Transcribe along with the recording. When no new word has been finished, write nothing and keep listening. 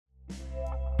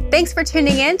Thanks for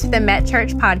tuning in to the Met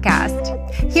Church podcast.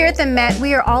 Here at the Met,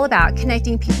 we are all about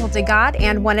connecting people to God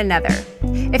and one another.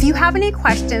 If you have any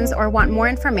questions or want more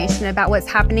information about what's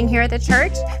happening here at the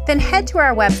church, then head to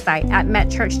our website at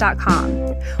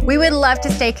metchurch.com. We would love to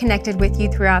stay connected with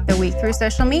you throughout the week through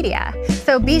social media,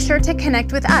 so be sure to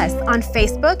connect with us on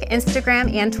Facebook,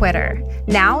 Instagram, and Twitter.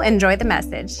 Now, enjoy the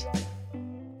message.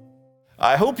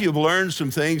 I hope you've learned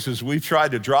some things as we've tried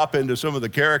to drop into some of the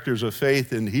characters of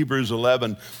faith in Hebrews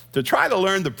 11 to try to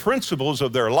learn the principles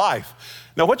of their life.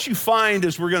 Now, what you find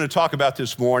as we're going to talk about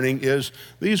this morning is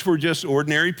these were just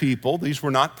ordinary people. These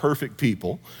were not perfect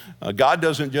people. God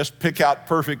doesn't just pick out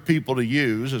perfect people to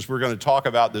use, as we're going to talk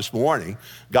about this morning.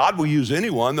 God will use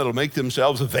anyone that'll make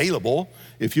themselves available.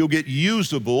 If you'll get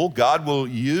usable, God will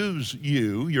use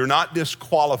you. You're not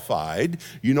disqualified.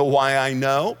 You know why I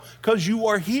know? Because you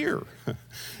are here.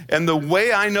 And the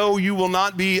way I know you will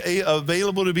not be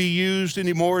available to be used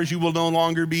anymore is you will no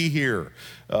longer be here.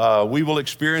 We will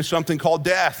experience something called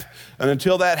death. And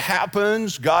until that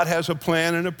happens, God has a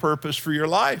plan and a purpose for your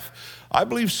life. I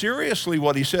believe seriously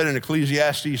what he said in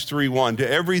Ecclesiastes 3:1, to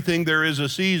everything there is a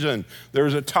season, there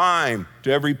is a time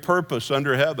to every purpose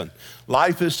under heaven.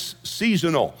 Life is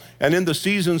seasonal, and in the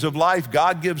seasons of life,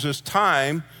 God gives us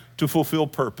time to fulfill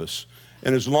purpose.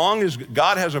 And as long as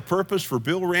God has a purpose for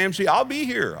Bill Ramsey, I'll be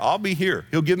here.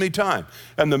 He'll give me time.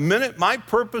 And the minute my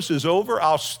purpose is over,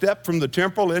 I'll step from the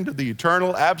temporal into the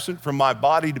eternal, absent from my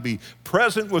body to be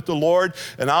present with the Lord,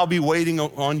 and I'll be waiting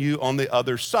on you on the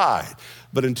other side.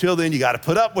 But until then, you got to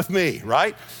put up with me,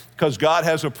 right? Because God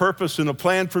has a purpose and a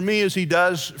plan for me as he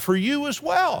does for you as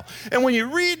well. And when you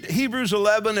read Hebrews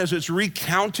 11 as it's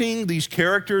recounting these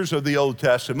characters of the Old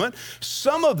Testament,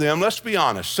 some of them, let's be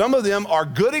honest, some of them are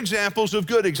good examples of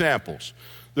good examples.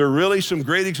 There are really some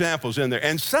great examples in there.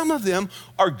 And some of them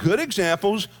are good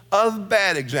examples of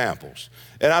bad examples.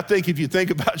 And I think if you think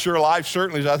about your life,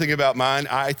 certainly as I think about mine,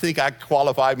 I think I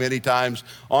qualify many times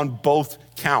on both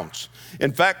counts.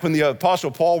 In fact, when the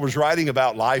Apostle Paul was writing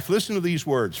about life, listen to these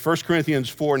words, 1 Corinthians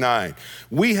 4:9.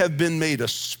 We have been made a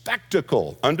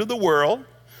spectacle unto the world,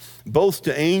 both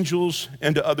to angels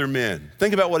and to other men.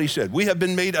 Think about what he said. We have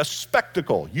been made a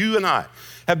spectacle. You and I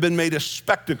have been made a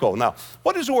spectacle. Now,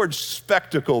 what does the word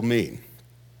spectacle mean?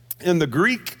 In the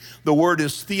Greek, the word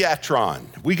is theatron.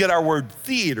 We get our word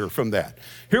theater from that.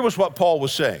 Here was what Paul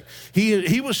was saying.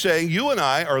 He was saying, you and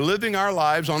I are living our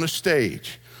lives on a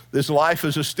stage. This life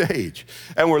is a stage.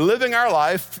 And we're living our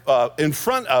life in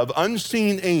front of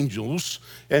unseen angels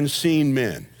and seen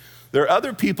men. There are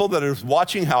other people that are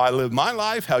watching how I live my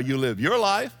life, how you live your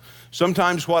life.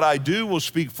 Sometimes what I do will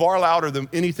speak far louder than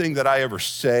anything that I ever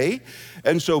say.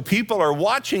 And so people are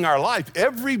watching our life.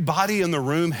 Everybody in the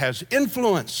room has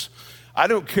influence. I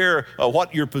don't care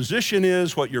what your position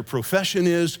is, what your profession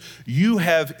is, you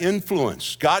have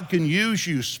influence. God can use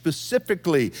you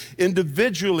specifically,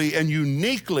 individually, and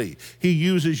uniquely. He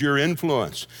uses your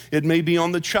influence. It may be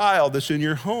on the child that's in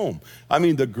your home. I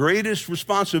mean, the greatest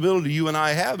responsibility you and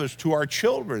I have is to our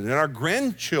children and our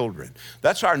grandchildren.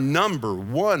 That's our number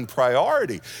one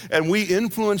priority. And we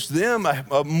influence them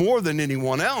more than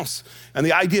anyone else. And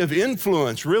the idea of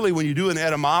influence, really, when you do an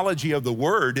etymology of the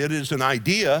word, it is an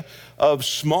idea of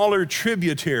smaller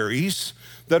tributaries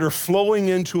that are flowing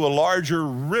into a larger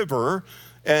river,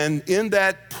 and in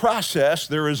that process,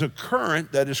 there is a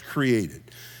current that is created.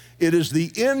 It is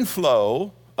the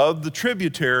inflow of the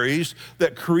tributaries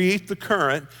that create the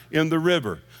current in the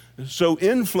river. So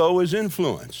inflow is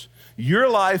influence. Your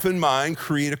life and mine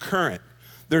create a current.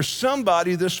 There's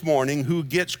somebody this morning who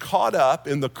gets caught up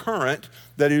in the current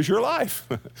that is your life.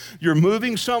 You're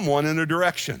moving someone in a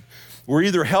direction. We're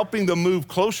either helping them move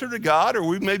closer to God or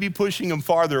we may be pushing them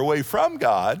farther away from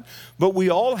God, but we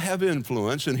all have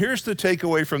influence. And here's the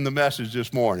takeaway from the message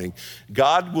this morning.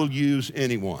 God will use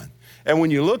anyone. And when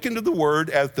you look into the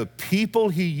word at the people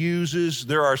he uses,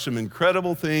 there are some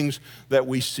incredible things that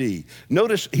we see.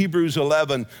 Notice Hebrews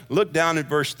 11, look down at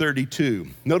verse 32.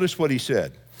 Notice what he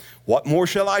said. What more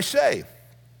shall I say?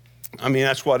 I mean,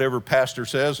 that's what every pastor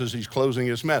says as he's closing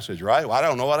his message, right? Well, I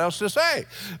don't know what else to say.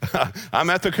 I'm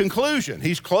at the conclusion.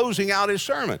 He's closing out his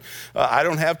sermon. I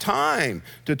don't have time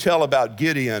to tell about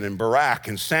Gideon and Barak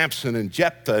and Samson and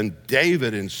Jephthah and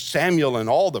David and Samuel and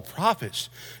all the prophets.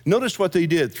 Notice what they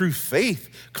did. Through faith,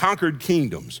 conquered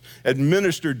kingdoms,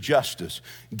 administered justice,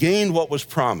 gained what was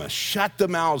promised, shut the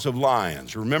mouths of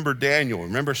lions. Remember Daniel,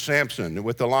 remember Samson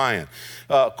with the lion.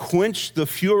 Quenched the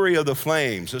fury of the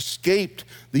flames, escaped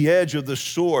the edge edge of the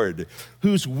sword,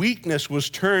 whose weakness was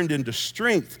turned into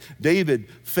strength. David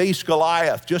faced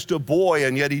Goliath, just a boy,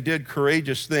 and yet he did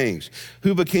courageous things,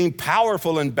 who became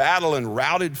powerful in battle and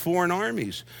routed foreign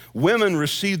armies. Women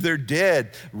received their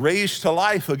dead, raised to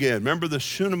life again. Remember the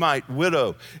Shunammite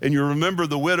widow, and you remember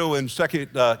the widow in 2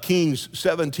 Kings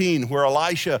 17, where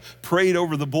Elisha prayed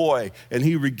over the boy, and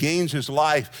he regains his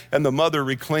life, and the mother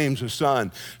reclaims a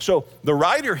son. So the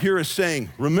writer here is saying,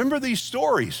 remember these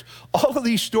stories. All of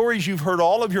these stories you've heard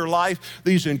all of your life,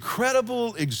 these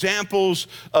incredible examples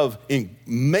of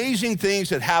amazing things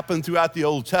that happened throughout the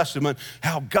Old Testament,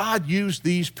 how God used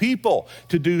these people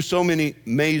to do so many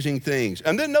amazing things.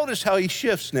 And then notice how he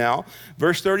shifts now.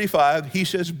 Verse 35, he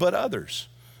says, but others.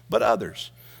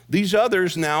 These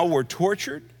others now were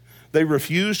tortured. They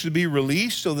refused to be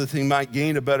released so that they might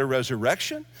gain a better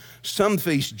resurrection. Some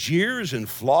faced jeers and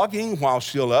flogging, while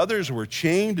still others were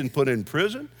chained and put in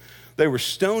prison. They were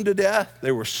stoned to death.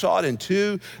 They were sawed in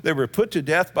two. They were put to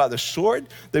death by the sword.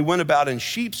 They went about in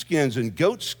sheepskins and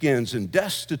goatskins and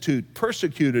destitute,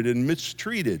 persecuted, and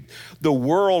mistreated. The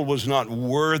world was not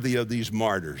worthy of these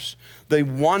martyrs. They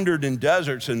wandered in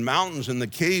deserts and mountains and the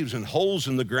caves and holes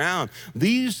in the ground.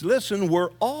 These, listen,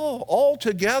 were all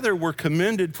together were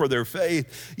commended for their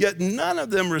faith, yet none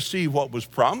of them received what was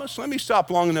promised. Let me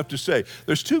stop long enough to say,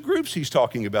 there's two groups he's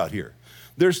talking about here.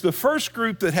 There's the first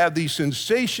group that have these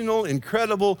sensational,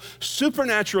 incredible,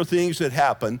 supernatural things that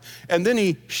happen, and then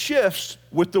he shifts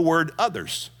with the word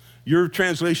others. Your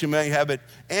translation may have it,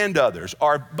 and others,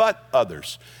 or but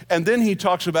others. And then he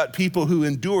talks about people who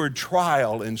endured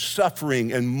trial and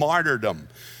suffering and martyrdom.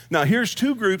 Now here's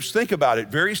two groups, think about it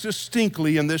very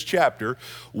distinctly in this chapter.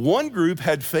 One group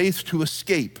had faith to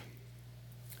escape.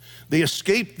 They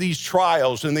escaped these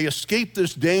trials, and they escaped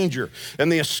this danger, and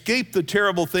they escaped the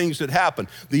terrible things that happened.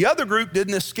 The other group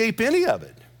didn't escape any of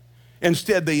it.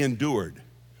 Instead, they endured.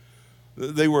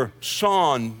 They were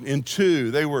sawn in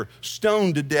two. They were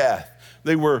stoned to death.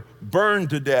 They were burned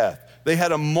to death. They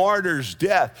had a martyr's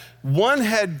death. One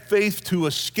had faith to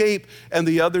escape, and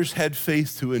the others had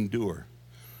faith to endure.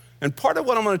 And part of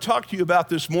what I'm going to talk to you about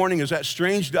this morning is that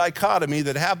strange dichotomy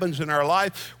that happens in our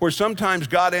life where sometimes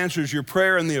God answers your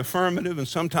prayer in the affirmative and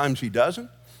sometimes he doesn't.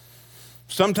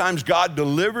 Sometimes God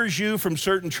delivers you from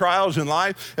certain trials in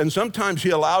life, and sometimes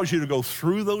he allows you to go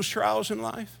through those trials in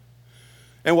life.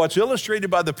 And what's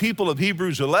illustrated by the people of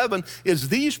Hebrews 11 is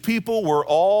these people were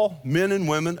all men and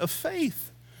women of faith.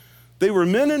 They were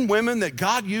men and women that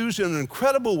God used in an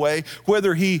incredible way,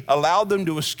 whether he allowed them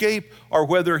to escape or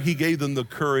whether he gave them the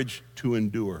courage to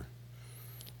endure.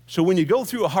 So when you go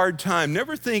through a hard time,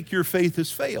 never think your faith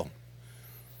has failed.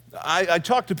 I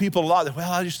talk to people a lot,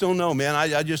 well, I just don't know, man.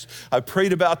 I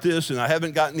prayed about this and I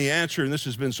haven't gotten the answer, and this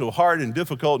has been so hard and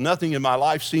difficult. Nothing in my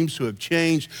life seems to have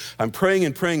changed. I'm praying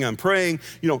and praying, I'm praying.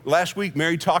 You know, last week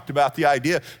Mary talked about the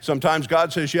idea. Sometimes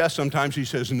God says yes, sometimes he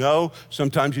says no,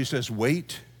 sometimes he says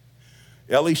wait.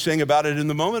 Ellie sang about it in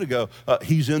the moment ago.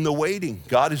 He's in the waiting.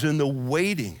 God is in the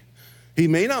waiting. He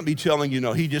may not be telling you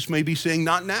no, he just may be saying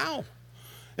not now.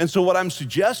 And so what I'm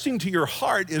suggesting to your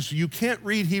heart is you can't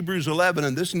read Hebrews 11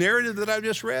 and this narrative that I've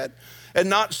just read and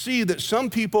not see that some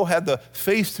people had the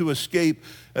faith to escape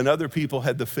and other people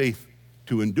had the faith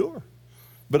to endure.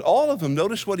 But all of them,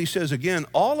 notice what he says again,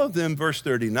 all of them, verse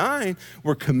 39,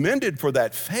 were commended for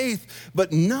that faith,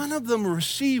 but none of them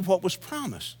received what was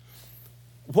promised.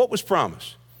 What was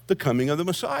promised? The coming of the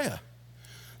Messiah.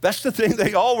 That's the thing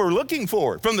they all were looking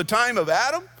for. From the time of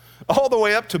Adam all the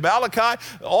way up to Malachi,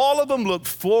 all of them looked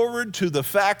forward to the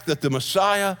fact that the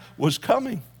Messiah was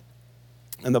coming.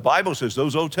 And the Bible says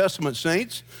those Old Testament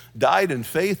saints died in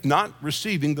faith, not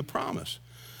receiving the promise.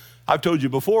 I've told you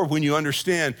before, when you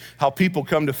understand how people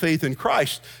come to faith in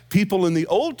Christ, people in the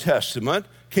Old Testament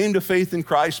came to faith in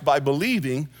Christ by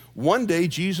believing one day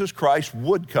Jesus Christ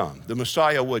would come, the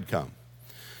Messiah would come.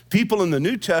 People in the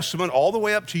New Testament, all the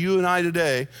way up to you and I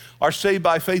today, are saved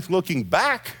by faith looking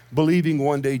back, believing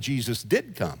one day Jesus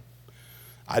did come.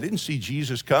 I didn't see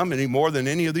Jesus come any more than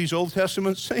any of these Old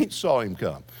Testament saints saw him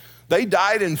come. They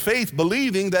died in faith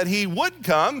believing that he would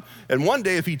come, and one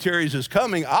day if he tarries his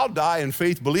coming, I'll die in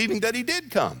faith believing that he did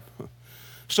come.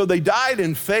 So they died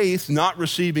in faith, not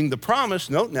receiving the promise.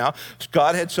 Note now,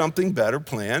 God had something better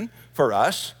planned for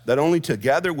us, that only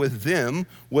together with them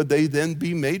would they then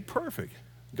be made perfect.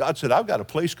 God said, I've got a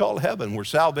place called heaven where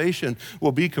salvation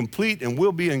will be complete and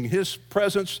we'll be in his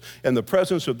presence and the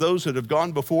presence of those that have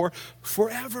gone before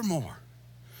forevermore.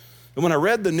 And when I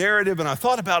read the narrative and I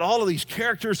thought about all of these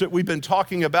characters that we've been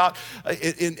talking about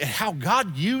and how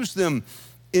God used them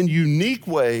in unique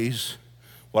ways,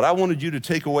 what I wanted you to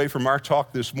take away from our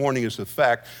talk this morning is the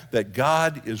fact that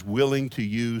God is willing to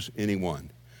use anyone.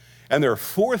 And there are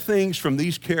 4 things from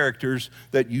these characters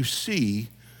that you see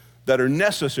that are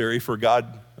necessary for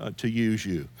God to use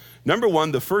you. Number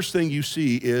 1, the first thing you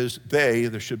see is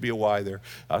there should be a Y there,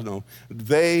 I don't know.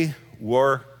 They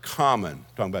were common. I'm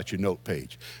talking about your note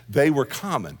page. They were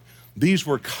common. These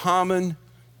were common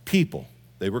people.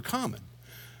 They were common.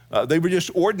 They were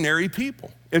just ordinary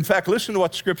people. In fact, listen to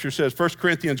what Scripture says, 1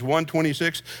 Corinthians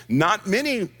 1:26. Not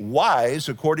many wise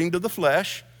according to the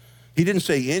flesh. He didn't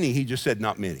say any, he just said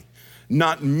not many.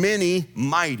 Not many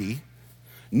mighty,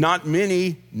 not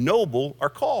many noble are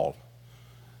called.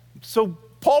 So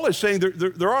Paul is saying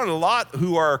there aren't a lot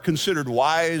who are considered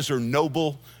wise or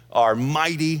noble or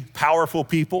mighty, powerful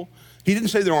people. He didn't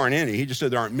say there aren't any, he just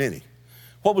said there aren't many.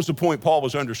 What was the point Paul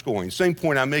was underscoring? Same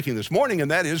point I'm making this morning, and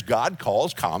that is God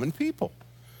calls common people.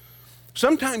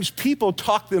 Sometimes people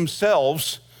talk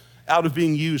themselves out of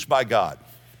being used by God.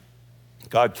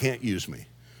 God can't use me.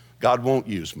 God won't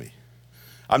use me.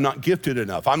 I'm not gifted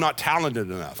enough. I'm not talented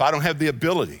enough. I don't have the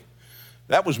ability.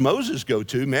 That was Moses'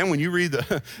 go-to, man. When you read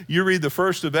the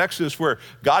first of Exodus where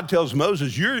God tells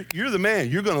Moses, you're the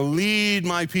man. You're going to lead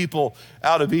my people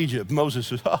out of Egypt. Moses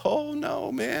says, oh,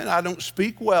 no, man, I don't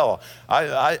speak well.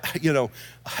 I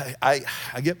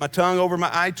get my tongue over my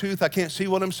eye tooth. I can't see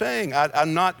what I'm saying.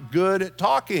 I'm not good at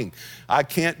talking. I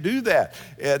can't do that.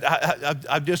 And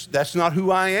that's not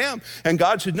who I am. And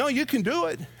God said, no, you can do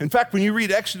it. In fact, when you read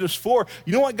Exodus 4,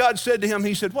 you know what God said to him?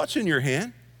 He said, what's in your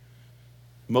hand?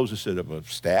 Moses said, a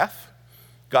staff.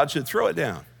 God said, throw it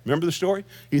down. Remember the story?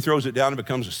 He throws it down and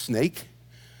becomes a snake.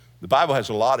 The Bible has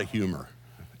a lot of humor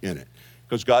in it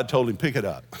because God told him, pick it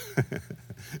up.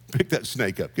 Pick that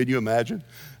snake up. Can you imagine?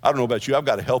 I don't know about you. I've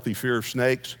got a healthy fear of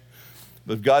snakes.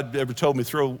 But if God ever told me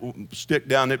throw a stick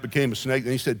down, it became a snake,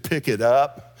 and he said, pick it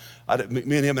up. Me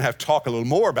and him would have to talk a little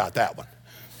more about that one.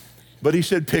 But he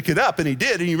said, pick it up, and he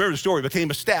did. And you remember the story, it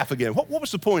became a staff again. What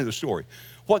was the point of the story?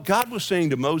 What God was saying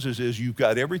to Moses is, you've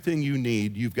got everything you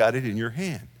need. You've got it in your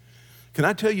hand. Can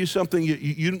I tell you something?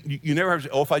 You never have to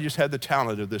say, oh, if I just had the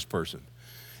talent of this person.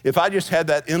 If I just had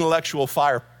that intellectual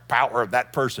firepower of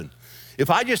that person. If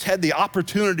I just had the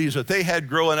opportunities that they had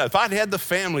growing up. If I'd had the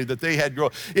family that they had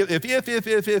growing up.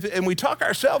 If, and we talk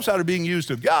ourselves out of being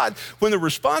used of God, when the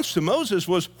response to Moses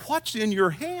was, what's in your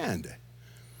hand?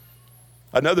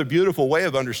 Another beautiful way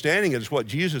of understanding it is what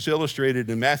Jesus illustrated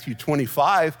in Matthew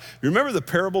 25. Remember the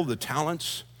parable of the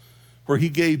talents, where he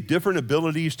gave different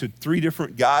abilities to 3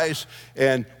 different guys,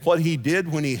 and what he did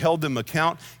when he held them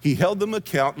account,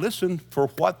 listen, for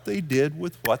what they did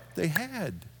with what they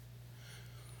had.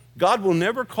 God will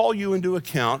never call you into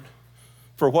account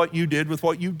for what you did with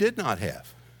what you did not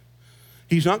have.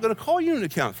 He's not going to call you into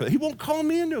account for that. He won't call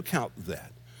me into account for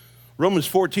that. Romans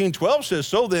 14:12 says,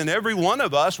 so then every one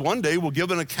of us one day will give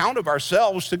an account of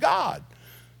ourselves to God.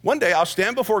 One day I'll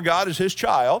stand before God as his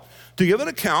child to give an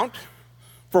account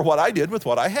for what I did with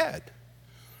what I had.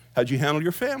 How'd you handle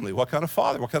your family? What kind of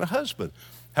father? What kind of husband?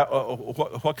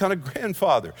 What kind of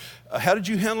grandfather? How did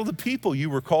you handle the people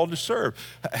you were called to serve?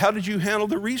 How did you handle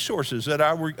the resources that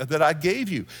I gave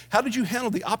you? How did you handle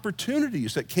the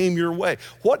opportunities that came your way?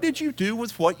 What did you do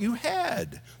with what you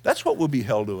had? That's what will be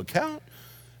held to account.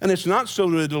 And it's not so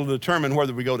that it'll determine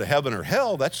whether we go to heaven or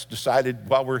hell. That's decided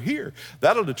while we're here.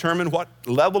 That'll determine what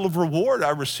level of reward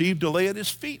I receive to lay at his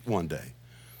feet one day.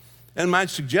 And my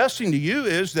suggestion to you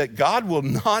is that God will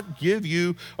not give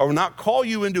you or not call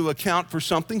you into account for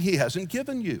something he hasn't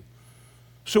given you.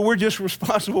 So we're just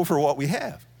responsible for what we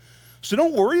have. So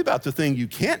don't worry about the thing you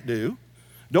can't do.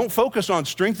 Don't focus on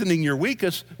strengthening your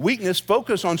weakness.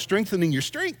 Focus on strengthening your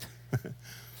strength.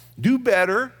 Do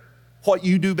better what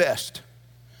you do best.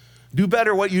 Do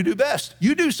better what you do best.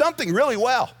 You do something really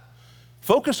well.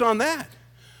 Focus on that.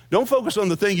 Don't focus on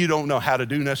the thing you don't know how to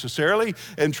do necessarily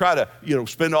and try to,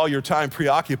 spend all your time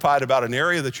preoccupied about an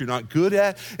area that you're not good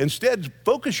at. Instead,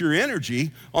 focus your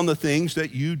energy on the things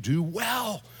that you do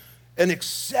well and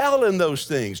excel in those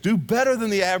things. Do better than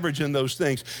the average in those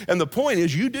things. And the point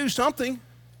is, you do something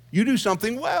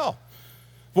well.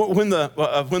 When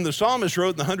the psalmist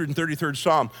wrote in the 133rd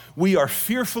Psalm, we are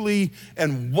fearfully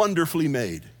and wonderfully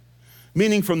made.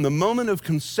 Meaning from the moment of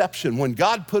conception, when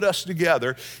God put us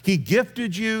together, he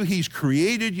gifted you, he's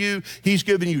created you, he's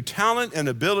given you talent and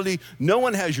ability. No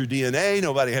one has your DNA,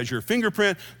 nobody has your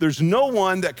fingerprint. There's no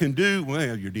one that can do, well, they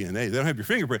have your DNA, they don't have your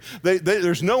fingerprint.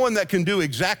 There's no one that can do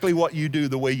exactly what you do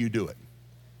the way you do it.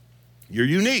 You're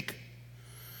unique.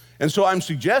 And so I'm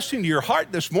suggesting to your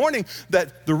heart this morning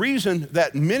that the reason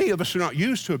that many of us are not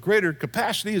used to a greater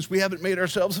capacity is we haven't made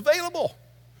ourselves available.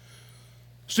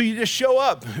 So you just show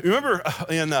up. Remember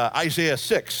in Isaiah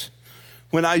 6,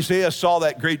 When Isaiah saw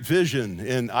that great vision,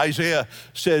 and Isaiah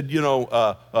said, where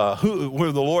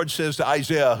the Lord says to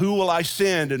Isaiah, who will I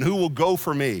send and who will go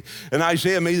for me? And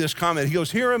Isaiah made this comment. He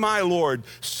goes, here am I, Lord,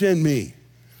 send me.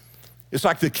 It's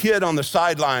like the kid on the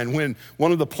sideline when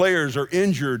one of the players are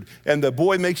injured and the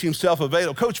boy makes himself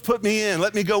available. Coach, put me in.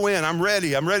 Let me go in. I'm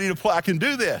ready to play. I can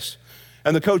do this.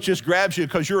 And the coach just grabs you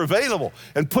because you're available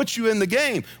and puts you in the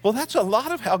game. Well, that's a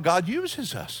lot of how God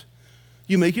uses us.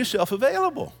 You make yourself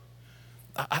available.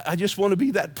 I just want to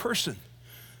be that person.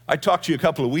 I talked to you a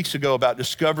couple of weeks ago about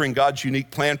discovering God's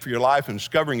unique plan for your life and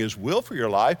discovering his will for your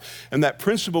life. And that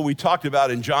principle we talked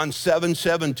about in John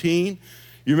 7:17.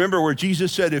 You remember where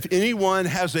Jesus said, if anyone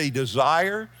has a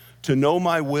desire to know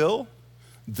my will,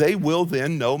 they will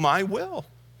then know my will.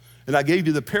 And I gave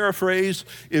you the paraphrase,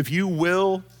 if you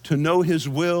will to know his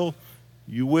will,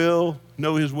 you will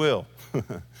know his will.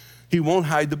 He won't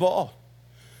hide the ball.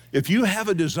 If you have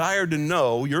a desire to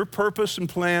know your purpose and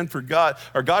plan for God,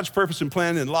 or God's purpose and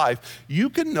plan in life,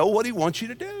 you can know what he wants you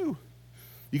to do.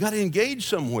 You got to engage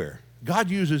somewhere.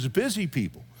 God uses busy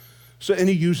people. And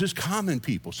he uses common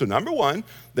people. So number one,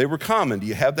 they were common. Do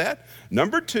you have that?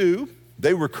 Number two,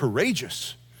 they were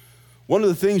courageous. One of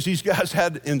the things these guys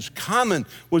had in common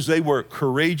was they were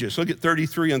courageous. Look at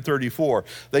 33 and 34.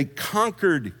 They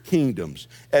conquered kingdoms,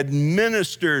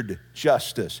 administered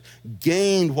justice,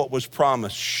 gained what was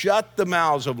promised, shut the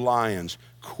mouths of lions,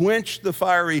 quenched the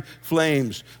fury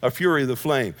of the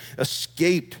flame,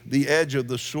 escaped the edge of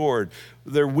the sword.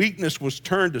 Their weakness was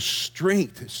turned to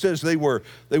strength. It says they were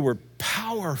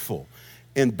powerful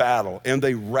in battle, and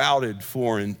they routed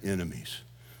foreign enemies.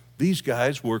 These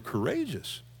guys were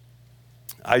courageous.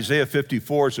 Isaiah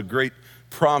 54 is a great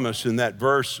promise in that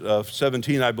verse of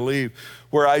 17, I believe,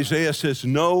 where Isaiah says,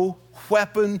 no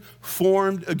weapon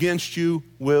formed against you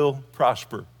will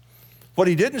prosper. What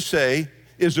he didn't say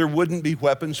is there wouldn't be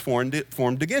weapons formed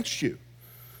against you.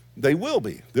 They will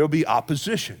be. There'll be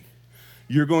opposition.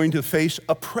 You're going to face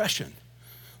oppression.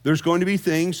 There's going to be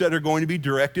things that are going to be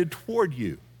directed toward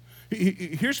you.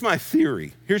 Here's my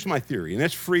theory, and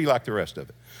it's free like the rest of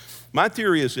it. My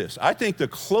theory is this. I think the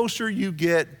closer you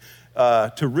get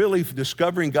to really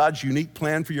discovering God's unique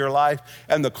plan for your life,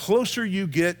 and the closer you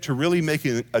get to really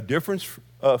making a difference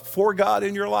for God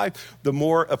in your life, the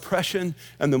more oppression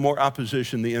and the more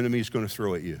opposition the enemy is going to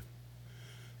throw at you,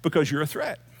 because you're a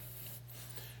threat.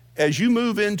 As you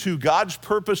move into God's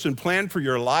purpose and plan for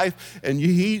your life, and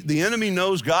the enemy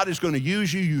knows God is going to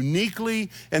use you uniquely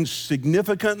and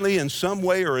significantly in some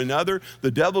way or another,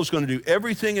 the devil's going to do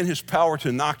everything in his power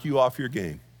to knock you off your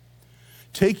game.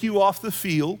 Take you off the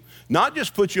field, not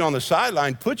just put you on the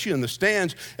sideline, put you in the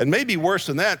stands, and maybe worse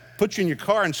than that, put you in your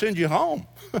car and send you home.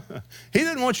 He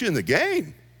didn't want you in the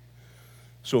game.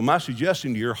 So my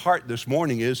suggestion to your heart this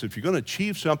morning is, if you're going to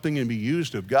achieve something and be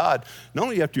used of God, not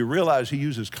only have to realize he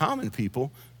uses common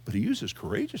people, but he uses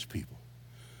courageous people.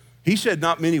 He said,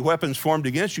 not many weapons formed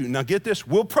against you. Now get this,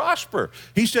 will prosper.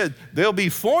 He said, they'll be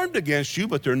formed against you,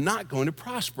 but they're not going to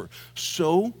prosper.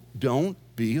 So don't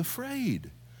be afraid.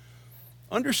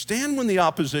 Understand when the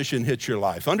opposition hits your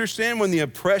life. Understand when the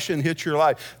oppression hits your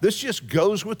life. This just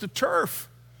goes with the turf.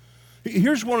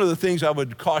 Here's one of the things I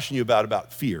would caution you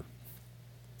about fear.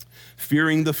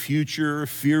 Fearing the future,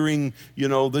 fearing,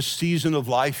 the season of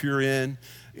life you're in.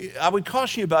 I would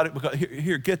caution you about it because,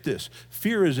 here, get this.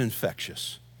 Fear is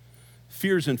infectious.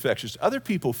 Fear is infectious. Other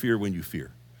people fear when you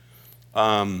fear.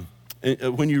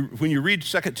 When you read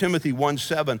 2 Timothy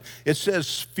 1:7, it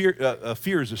says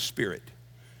fear is a spirit.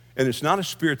 And it's not a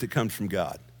spirit that comes from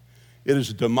God. It is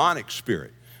a demonic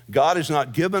spirit. God has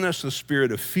not given us the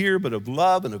spirit of fear, but of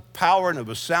love and of power and of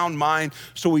a sound mind.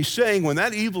 So he's saying when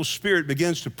that evil spirit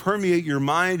begins to permeate your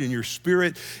mind and your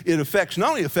spirit, it not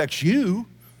only affects you,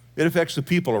 it affects the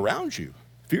people around you.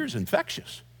 Fear is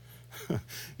infectious.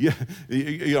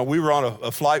 We were on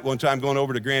a flight one time going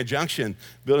over to Grand Junction.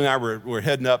 Bill and I were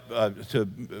heading up to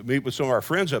meet with some of our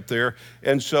friends up there,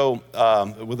 and so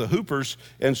with the Hoopers,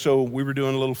 and so we were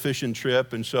doing a little fishing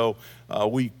trip, and so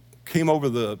we came over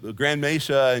the Grand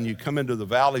Mesa, and you come into the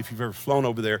valley if you've ever flown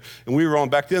over there. And we were on,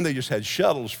 back then they just had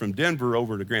shuttles from Denver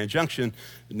over to Grand Junction.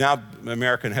 Now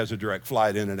American has a direct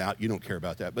flight in and out. You don't care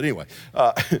about that, but anyway.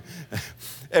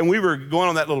 And we were going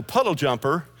on that little puddle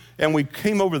jumper, and we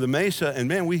came over the mesa, and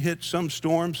man, we hit some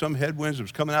storm, some headwinds that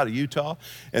was coming out of Utah.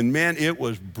 And man, it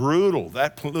was brutal.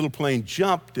 That little plane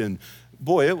jumped, and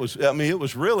boy, it was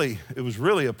really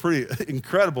a pretty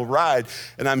incredible ride.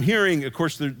 And I'm hearing, of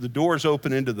course, the doors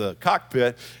open into the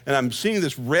cockpit, and I'm seeing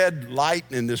this red light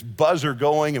and this buzzer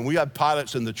going, and we had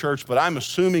pilots in the church, but I'm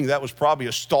assuming that was probably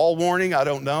a stall warning. I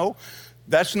don't know.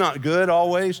 That's not good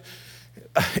always.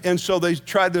 And so they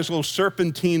tried this little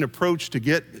serpentine approach to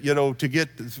get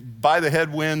by the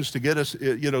headwinds to get us,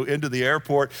 into the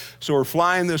airport. So we're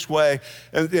flying this way.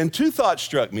 And two thoughts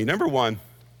struck me. Number one,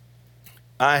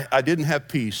 I didn't have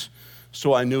peace,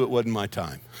 so I knew it wasn't my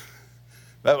time.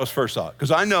 That was first thought.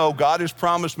 Because I know God has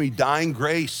promised me dying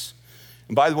grace.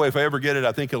 And by the way, if I ever get it,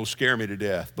 I think it'll scare me to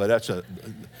death. But that's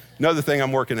another thing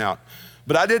I'm working out.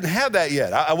 But I didn't have that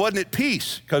yet. I wasn't at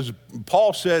peace because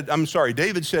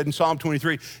David said in Psalm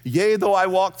 23, yea, though I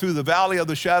walk through the valley of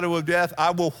the shadow of death, I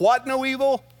will what no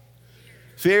evil?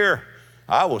 Fear.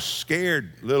 I was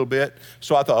scared a little bit.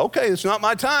 So I thought, okay, it's not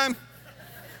my time.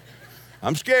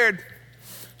 I'm scared.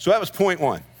 So that was point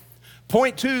one.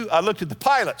 Point two, I looked at the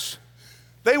pilots.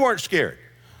 They weren't scared.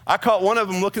 I caught one of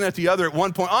them looking at the other at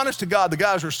one point. Honest to God, the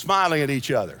guys were smiling at each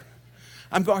other.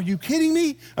 I'm going, are you kidding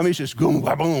me? I mean, it's just boom,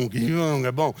 boom,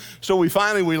 boom, boom. So we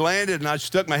landed, and I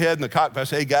stuck my head in the cockpit. I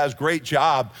said, hey, guys, great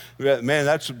job. Man,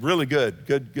 that's really good.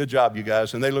 Good job, you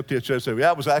guys. And they looked at each other and said,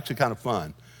 yeah, it was actually kind of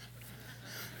fun.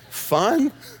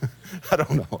 Fun? I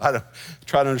don't know. I don't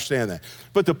try to understand that.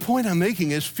 But the point I'm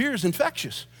making is fear is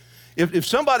infectious. If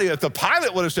the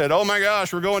pilot would have said, oh my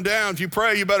gosh, we're going down. If you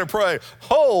pray, you better pray.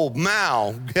 Oh,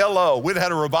 hello. We'd have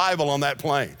had a revival on that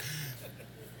plane.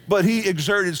 But he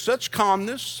exerted such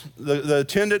calmness. The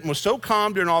attendant was so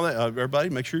calm during all that. Everybody,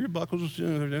 make sure your buckles,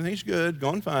 everything's good,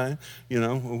 going fine. We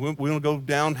want to go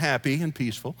down happy and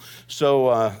peaceful.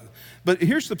 So, but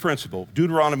here's the principle,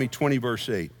 Deuteronomy 20, verse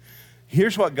 8.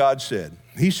 Here's what God said.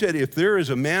 He said, if there is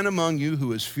a man among you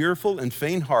who is fearful and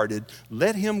faint-hearted,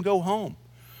 let him go home.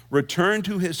 Return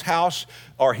to his house,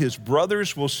 or his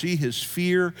brothers will see his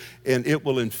fear, and it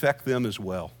will infect them as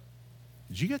well.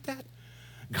 Did you get that?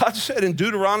 God said in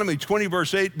Deuteronomy 20,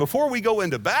 verse 8, before we go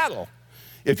into battle,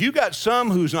 if you got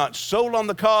some who's not sold on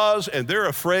the cause and they're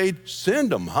afraid,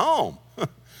 send them home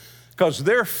because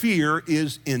their fear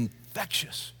is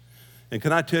infectious. And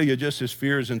can I tell you, just as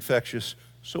fear is infectious,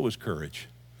 so is courage.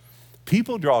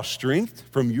 People draw strength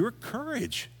from your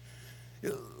courage.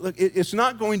 Look, it's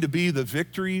not going to be the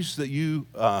victories that you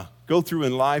go through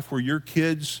in life where your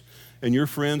kids and your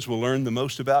friends will learn the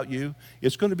most about you.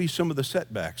 It's going to be some of the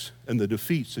setbacks and the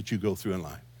defeats that you go through in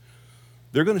life.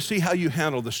 They're going to see how you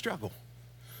handle the struggle.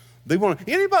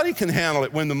 Anybody can handle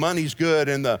it when the money's good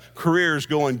and the career's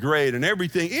going great and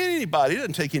everything. Anybody, it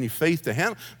doesn't take any faith to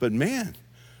handle. But man,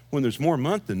 when there's more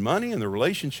month than money and the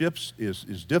relationships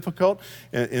is difficult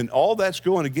and all that's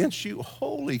going against you,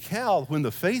 holy cow, when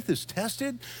the faith is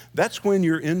tested, that's when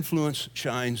your influence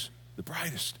shines the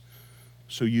brightest.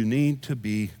 So you need to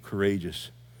be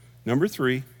courageous. Number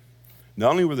three,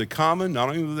 not only were they common, not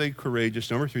only were they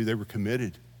courageous, number three, they were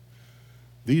committed.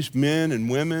 These men and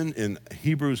women in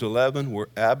Hebrews 11 were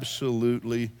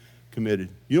absolutely committed.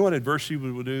 You know what adversity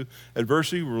will do?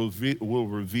 Adversity will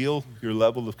reveal your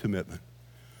level of commitment.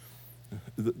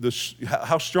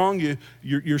 How strong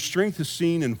your strength is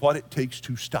seen in what it takes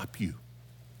to stop you.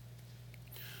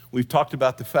 We've talked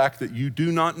about the fact that you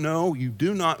do not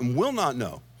and will not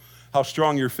know how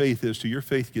strong your faith is till your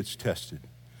faith gets tested.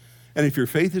 And if your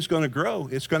faith is going to grow,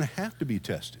 it's going to have to be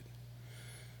tested.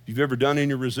 If you've ever done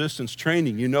any resistance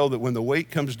training, you know that when the weight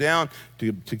comes down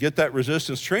to get that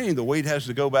resistance training, the weight has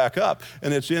to go back up.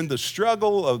 And it's in the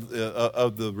struggle of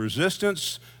the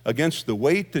resistance against the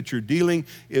weight that you're dealing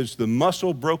is the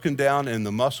muscle broken down and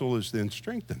the muscle is then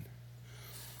strengthened.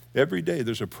 Every day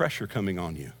there's a pressure coming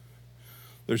on you.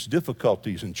 There's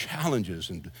difficulties and challenges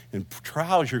and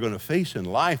trials you're going to face in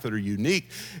life that are unique,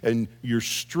 and your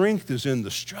strength is in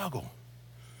the struggle.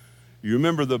 You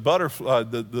remember the butterfly,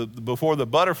 before the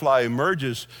butterfly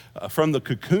emerges from the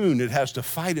cocoon, it has to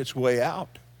fight its way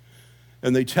out.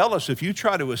 And they tell us if you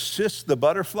try to assist the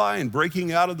butterfly in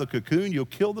breaking out of the cocoon, you'll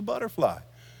kill the butterfly.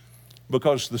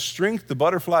 Because the strength the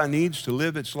butterfly needs to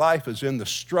live its life is in the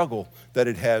struggle that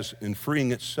it has in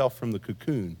freeing itself from the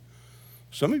cocoon.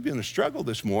 Some of you are in a struggle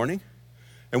this morning,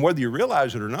 and whether you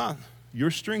realize it or not,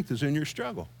 your strength is in your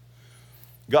struggle.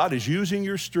 God is using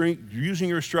your strength, using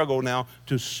your struggle now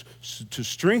to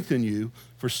strengthen you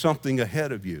for something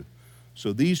ahead of you.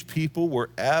 So these people were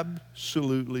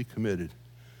absolutely committed.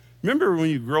 Remember when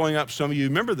you were growing up, some of you,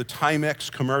 remember the Timex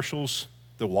commercials,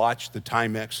 the watch, the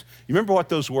Timex? You remember what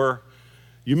those were?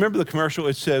 You remember the commercial?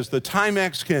 It says the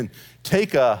Timex can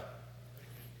take a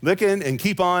licking and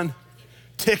keep on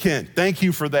ticking. Thank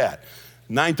you for that.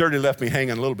 9:30 left me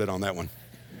hanging a little bit on that one.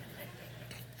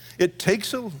 It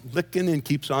takes a licking and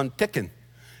keeps on ticking.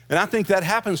 And I think that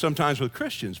happens sometimes with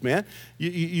Christians, man.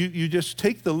 You just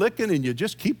take the licking and you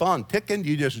just keep on ticking.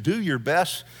 You just do your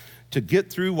best to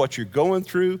get through what you're going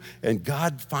through, and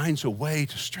God finds a way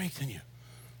to strengthen you.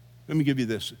 Let me give you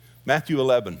this. Matthew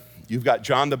 11, you've got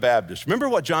John the Baptist. Remember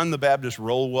what John the Baptist's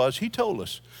role was? He told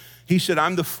us. He said,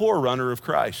 I'm the forerunner of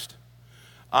Christ.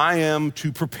 I am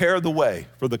to prepare the way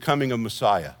for the coming of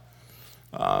Messiah.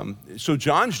 So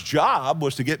John's job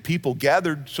was to get people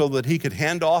gathered so that he could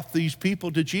hand off these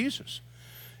people to Jesus.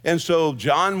 And so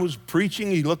John was preaching.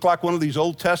 He looked like one of these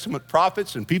Old Testament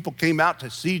prophets, and people came out to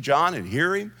see John and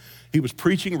hear him. He was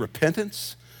preaching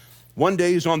repentance. One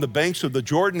day he's on the banks of the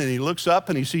Jordan, and he looks up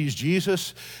and he sees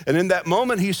Jesus. And in that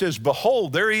moment he says,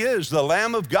 behold, there he is, the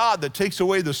Lamb of God that takes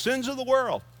away the sins of the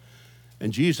world.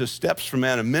 And Jesus steps from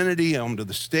anonymity onto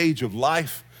the stage of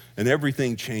life, and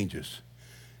everything changes.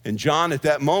 And John, at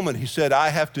that moment, he said, I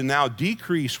have to now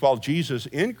decrease while Jesus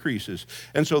increases.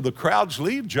 And so the crowds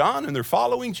leave John, and they're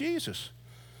following Jesus.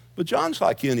 But John's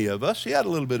like any of us. He had a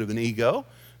little bit of an ego.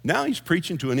 Now he's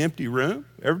preaching to an empty room.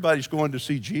 Everybody's going to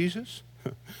see Jesus.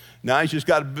 Now he's just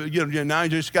got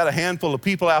a handful of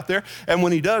people out there. And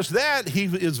when he does that, he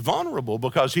is vulnerable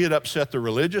because he had upset the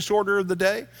religious order of the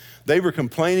day. They were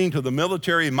complaining to the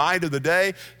military might of the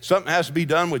day. Something has to be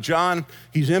done with John.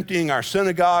 He's emptying our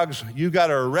synagogues. You got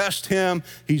to arrest him.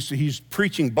 He's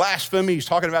preaching blasphemy. He's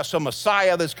talking about some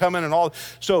Messiah that's coming and all.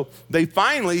 So they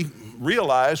finally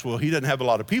realized, well, he doesn't have a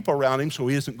lot of people around him, so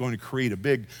he isn't going to create a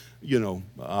big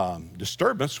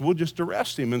disturbance. We'll just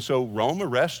arrest him. And so Rome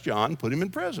arrests John, put him in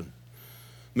prison.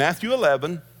 Matthew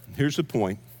 11, here's the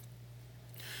point.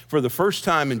 For the first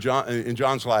time in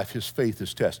John's life, his faith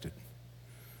is tested,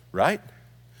 right?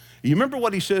 You remember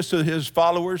what he says to his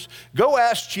followers? Go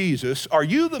ask Jesus, are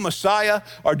you the Messiah,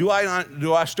 or do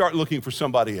I start looking for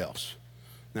somebody else?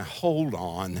 Now, hold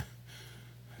on.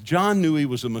 John knew he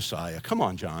was the Messiah. Come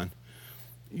on, John.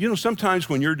 You know, sometimes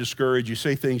when you're discouraged, you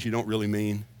say things you don't really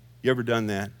mean. You ever done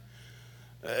that?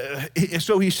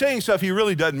 So he's saying stuff he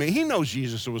really doesn't mean. He knows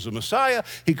Jesus was the Messiah.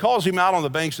 He calls him out on the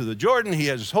banks of the Jordan.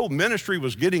 His whole ministry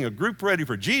was getting a group ready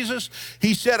for Jesus.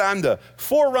 He said, I'm the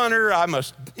forerunner. I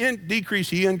must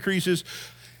decrease, he increases.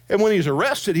 And when he's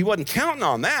arrested, he wasn't counting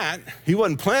on that. He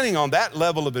wasn't planning on that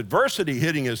level of adversity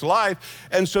hitting his life.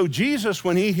 And so Jesus,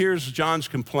 when he hears John's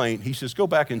complaint, he says, go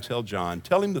back and tell John.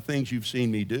 Tell him the things you've seen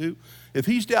me do. If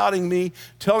he's doubting me,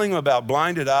 tell him about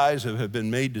blinded eyes that have been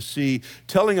made to see.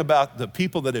 Tell him about the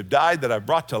people that have died that I've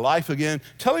brought to life again.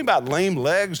 Tell him about lame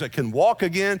legs that can walk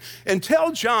again. And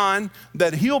tell John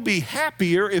that he'll be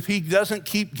happier if he doesn't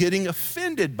keep getting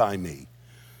offended by me.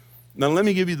 Now, let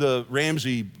me give you the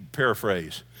Ramsey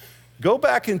paraphrase. Go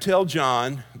back and tell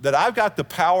John that I've got the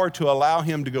power to allow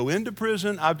him to go into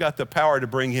prison. I've got the power to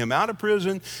bring him out of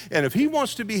prison. And if he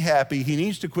wants to be happy, he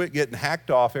needs to quit getting hacked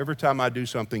off every time I do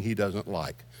something he doesn't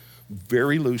like.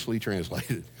 Very loosely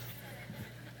translated.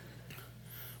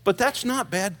 But that's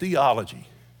not bad theology.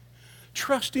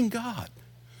 Trusting God.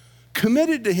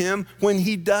 Committed to him when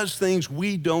he does things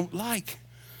we don't like.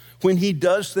 When he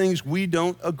does things we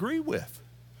don't agree with.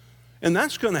 And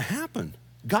that's going to happen.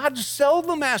 God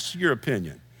seldom asks your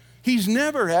opinion. He's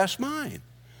never asked mine.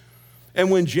 And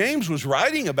when James was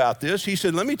writing about this, he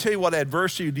said, let me tell you what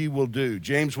adversity will do.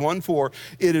 James 1:4,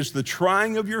 it is the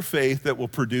trying of your faith that will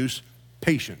produce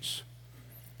patience.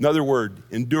 Another word,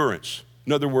 endurance.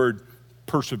 Another word,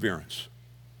 perseverance.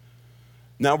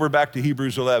 Now we're back to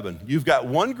Hebrews 11. You've got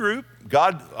one group,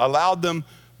 God allowed them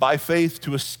by faith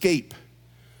to escape.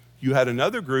 You had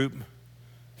another group,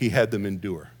 he had them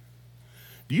endure.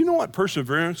 Do you know what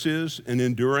perseverance is, and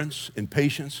endurance and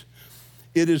patience?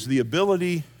 It is the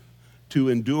ability to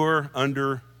endure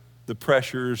under the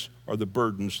pressures or the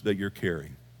burdens that you're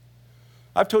carrying.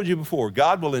 I've told you before,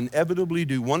 God will inevitably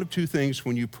do one of two things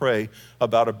when you pray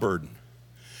about a burden.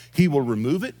 He will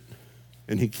remove it,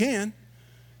 and he can,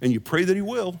 and you pray that he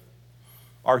will,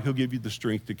 or he'll give you the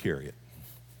strength to carry it.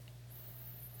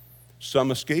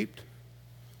 Some escaped,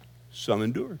 some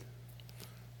endured.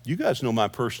 You guys know my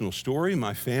personal story,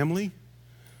 my family,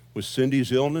 with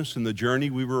Cindy's illness and the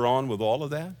journey we were on with all of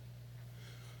that.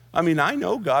 I mean, I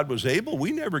know God was able.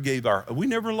 We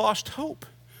never lost hope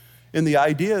in the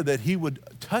idea that he would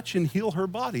touch and heal her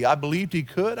body. I believed he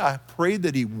could. I prayed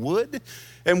that he would.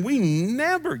 And we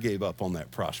never gave up on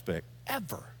that prospect,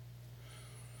 ever.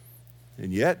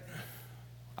 And yet,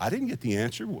 I didn't get the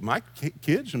answer. My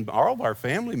kids and all of our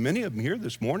family, many of them here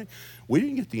this morning, we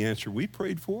didn't get the answer we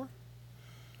prayed for.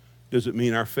 Does it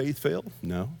mean our faith failed?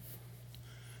 No.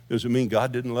 Does it mean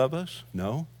God didn't love us?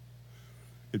 No.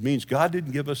 It means God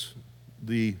didn't give us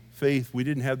the faith. We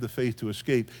didn't have the faith to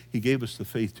escape. He gave us the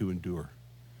faith to endure.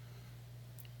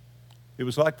 It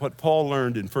was like what Paul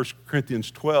learned in 1 Corinthians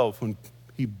 12 when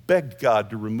he begged God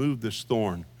to remove this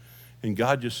thorn. And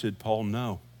God just said, Paul,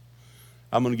 no.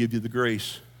 I'm going to give you the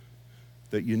grace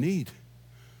that you need.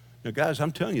 Now, guys,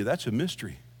 I'm telling you, that's a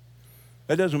mystery.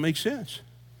 That doesn't make sense.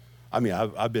 I mean,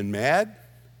 I've been mad.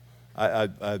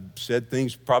 I've said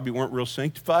things probably weren't real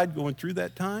sanctified going through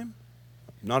that time.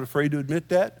 I'm not afraid to admit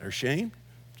that or ashamed.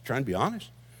 Just trying to be honest.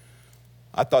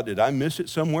 I thought, did I miss it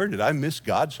somewhere? Did I miss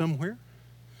God somewhere?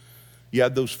 You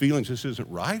have those feelings, this isn't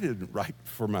right. It isn't right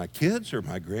for my kids or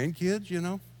my grandkids, you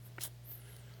know.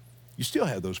 You still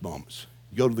have those moments.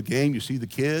 You go to the game, you see the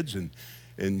kids,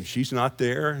 and she's not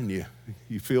there, and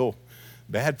you feel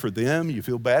bad for them, you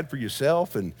feel bad for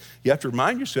yourself, and you have to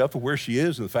remind yourself of where she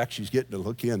is and the fact she's getting to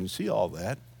look in and see all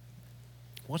that.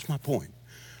 What's my point?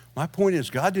 My point is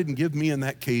God didn't give me in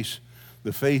that case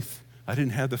the faith. I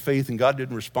didn't have the faith, and God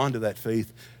didn't respond to that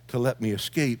faith to let me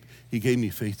escape. He gave me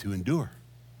faith to endure.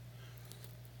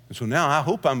 And so now I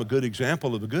hope I'm a good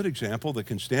example of a good example that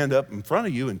can stand up in front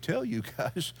of you and tell you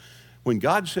guys, when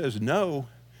God says no,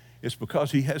 it's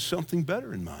because he has something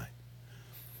better in mind.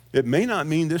 It may not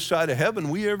mean this side of heaven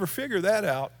we ever figure that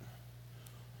out.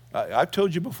 I've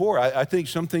told you before, I think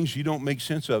some things you don't make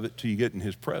sense of it till you get in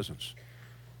his presence.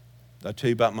 Did I tell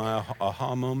you about my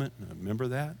aha moment? Remember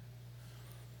that?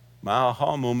 My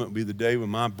aha moment would be the day when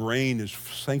my brain is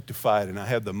sanctified and I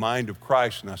have the mind of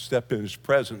Christ and I step in his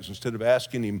presence. Instead of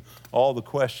asking him all the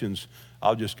questions,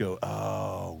 I'll just go,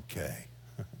 oh, okay.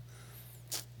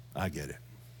 I get it.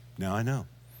 Now I know.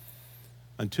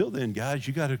 Until then, guys,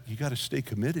 you gotta stay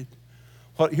committed.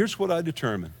 Here's what I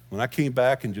determined. When I came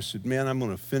back and just said, man, I'm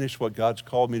going to finish what God's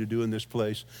called me to do in this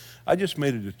place, I just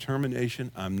made a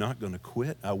determination. I'm not going to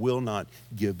quit. I will not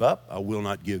give up. I will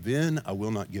not give in. I will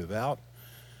not give out.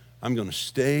 I'm going to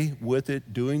stay with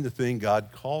it, doing the thing God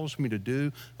calls me to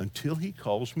do until he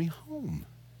calls me home.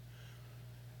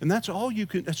 And that's all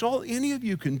any of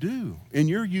you can do in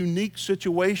your unique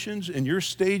situations, in your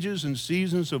stages and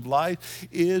seasons of life,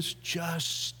 is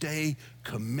just stay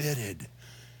committed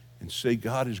and say,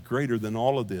 God is greater than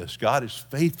all of this. God is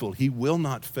faithful. He will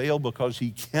not fail because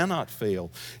he cannot fail.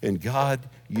 And God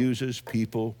uses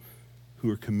people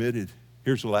who are committed.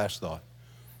 Here's the last thought.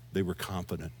 They were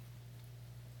confident.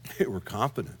 They were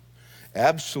confident.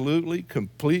 Absolutely,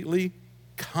 completely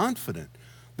confident.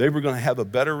 They were going to have a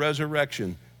better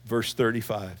resurrection. Verse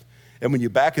 35. And when you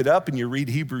back it up and you read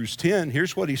Hebrews 10,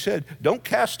 here's what he said. Don't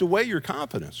cast away your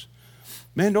confidence.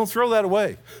 Man, don't throw that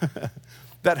away.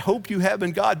 That hope you have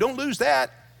in God, don't lose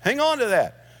that. Hang on to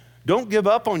that. Don't give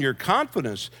up on your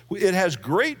confidence. It has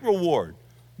great reward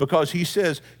because he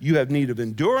says you have need of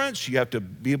endurance. You have to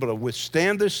be able to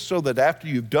withstand this so that after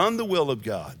you've done the will of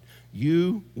God,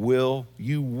 you will,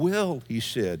 he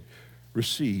said,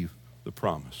 receive the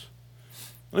promise.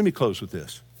 Let me close with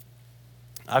this.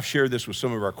 I've shared this with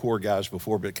some of our core guys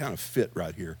before, but it kind of fit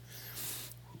right here.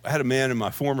 I had a man in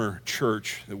my former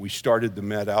church that we started the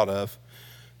Met out of.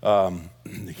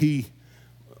 He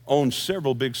owned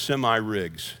several big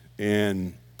semi-rigs,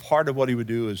 and part of what he would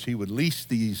do is he would lease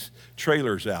these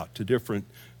trailers out to different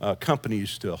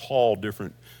companies to haul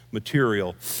different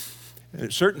material. And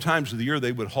at certain times of the year,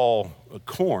 they would haul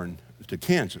corn to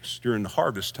Kansas during the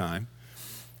harvest time.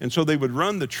 And so they would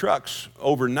run the trucks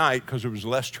overnight because there was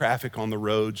less traffic on the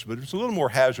roads, but it's a little more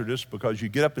hazardous because you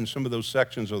get up in some of those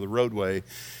sections of the roadway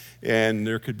and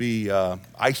there could be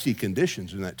icy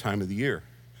conditions in that time of the year.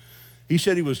 He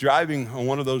said he was driving on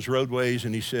one of those roadways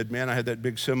and he said, man, I had that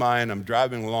big semi and I'm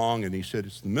driving along, and he said,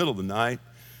 it's the middle of the night.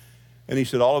 And he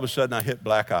said, all of a sudden I hit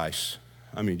black ice.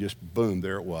 I mean, just boom,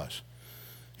 there it was.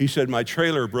 He said, my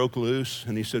trailer broke loose,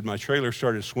 and he said, my trailer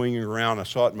started swinging around. I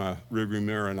saw it in my rearview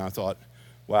mirror, and I thought,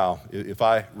 wow, if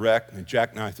I wreck and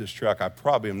jackknife this truck, I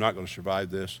probably am not going to survive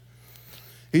this.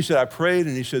 He said, I prayed,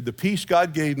 and he said, the peace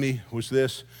God gave me was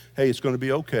this: hey, it's going to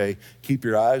be okay. Keep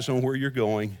your eyes on where you're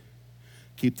going.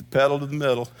 Keep the pedal to the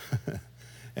middle,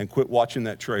 and quit watching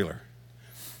that trailer.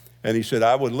 And he said,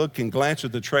 I would look and glance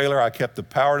at the trailer. I kept the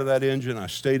power to that engine. I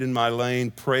stayed in my lane,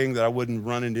 praying that I wouldn't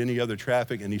run into any other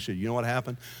traffic. And he said, you know what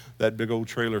happened? That big old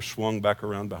trailer swung back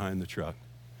around behind the truck.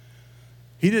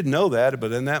 He didn't know that,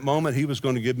 but in that moment, he was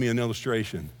going to give me an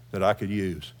illustration that I could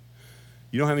use.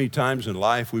 You know how many times in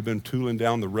life we've been tooling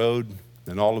down the road,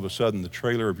 and all of a sudden the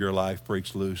trailer of your life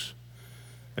breaks loose,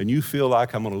 and you feel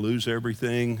like I'm going to lose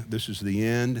everything. This is the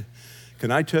end. Can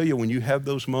I tell you, when you have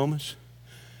those moments,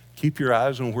 keep your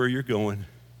eyes on where you're going.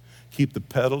 Keep the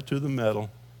pedal to the metal.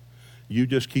 You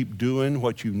just keep doing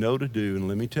what you know to do. And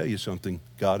let me tell you something,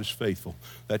 God is faithful.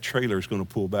 That trailer is going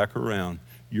to pull back around.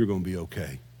 You're going to be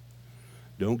okay.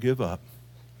 Don't give up.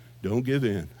 Don't give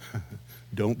in.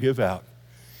 Don't give out.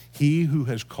 He who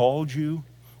has called you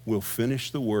will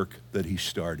finish the work that he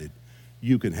started.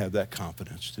 You can have that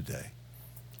confidence today.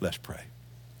 Let's pray.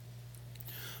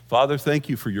 Father, thank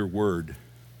you for your word.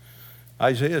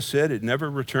 Isaiah said it never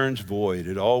returns void.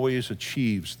 It always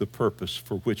achieves the purpose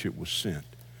for which it was sent.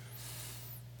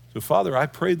 So, Father, I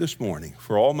pray this morning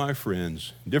for all my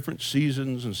friends, different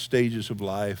seasons and stages of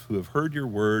life, who have heard your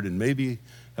word and maybe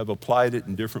have applied it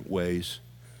in different ways.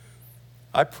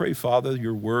 I pray, Father,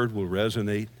 your word will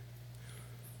resonate,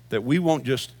 that we won't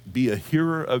just be a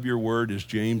hearer of your word, as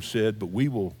James said, but we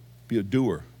will be a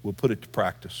doer. We'll put it to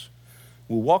practice.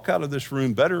 We'll walk out of this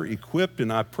room better equipped,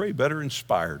 and I pray better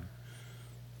inspired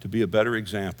to be a better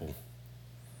example.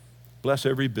 Bless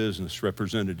every business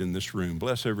represented in this room.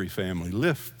 Bless every family.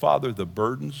 Lift, Father, the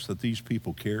burdens that these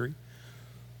people carry.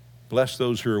 Bless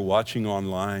those who are watching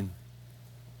online.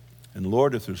 And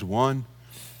Lord, if there's one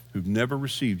who've never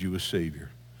received you as Savior,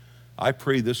 I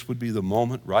pray this would be the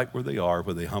moment right where they are,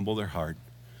 where they humble their heart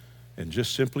and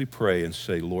just simply pray and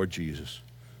say, Lord Jesus,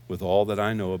 with all that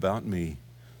I know about me,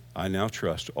 I now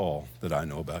trust all that I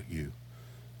know about you.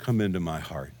 Come into my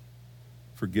heart.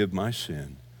 Forgive my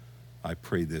sin. I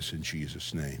pray this in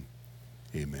Jesus' name.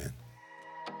 Amen.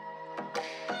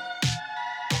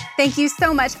 Thank you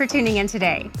so much for tuning in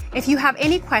today. If you have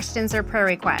any questions or prayer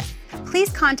requests, please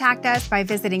contact us by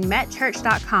visiting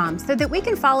metchurch.com so that we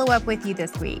can follow up with you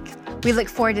this week. We look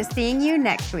forward to seeing you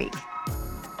next week.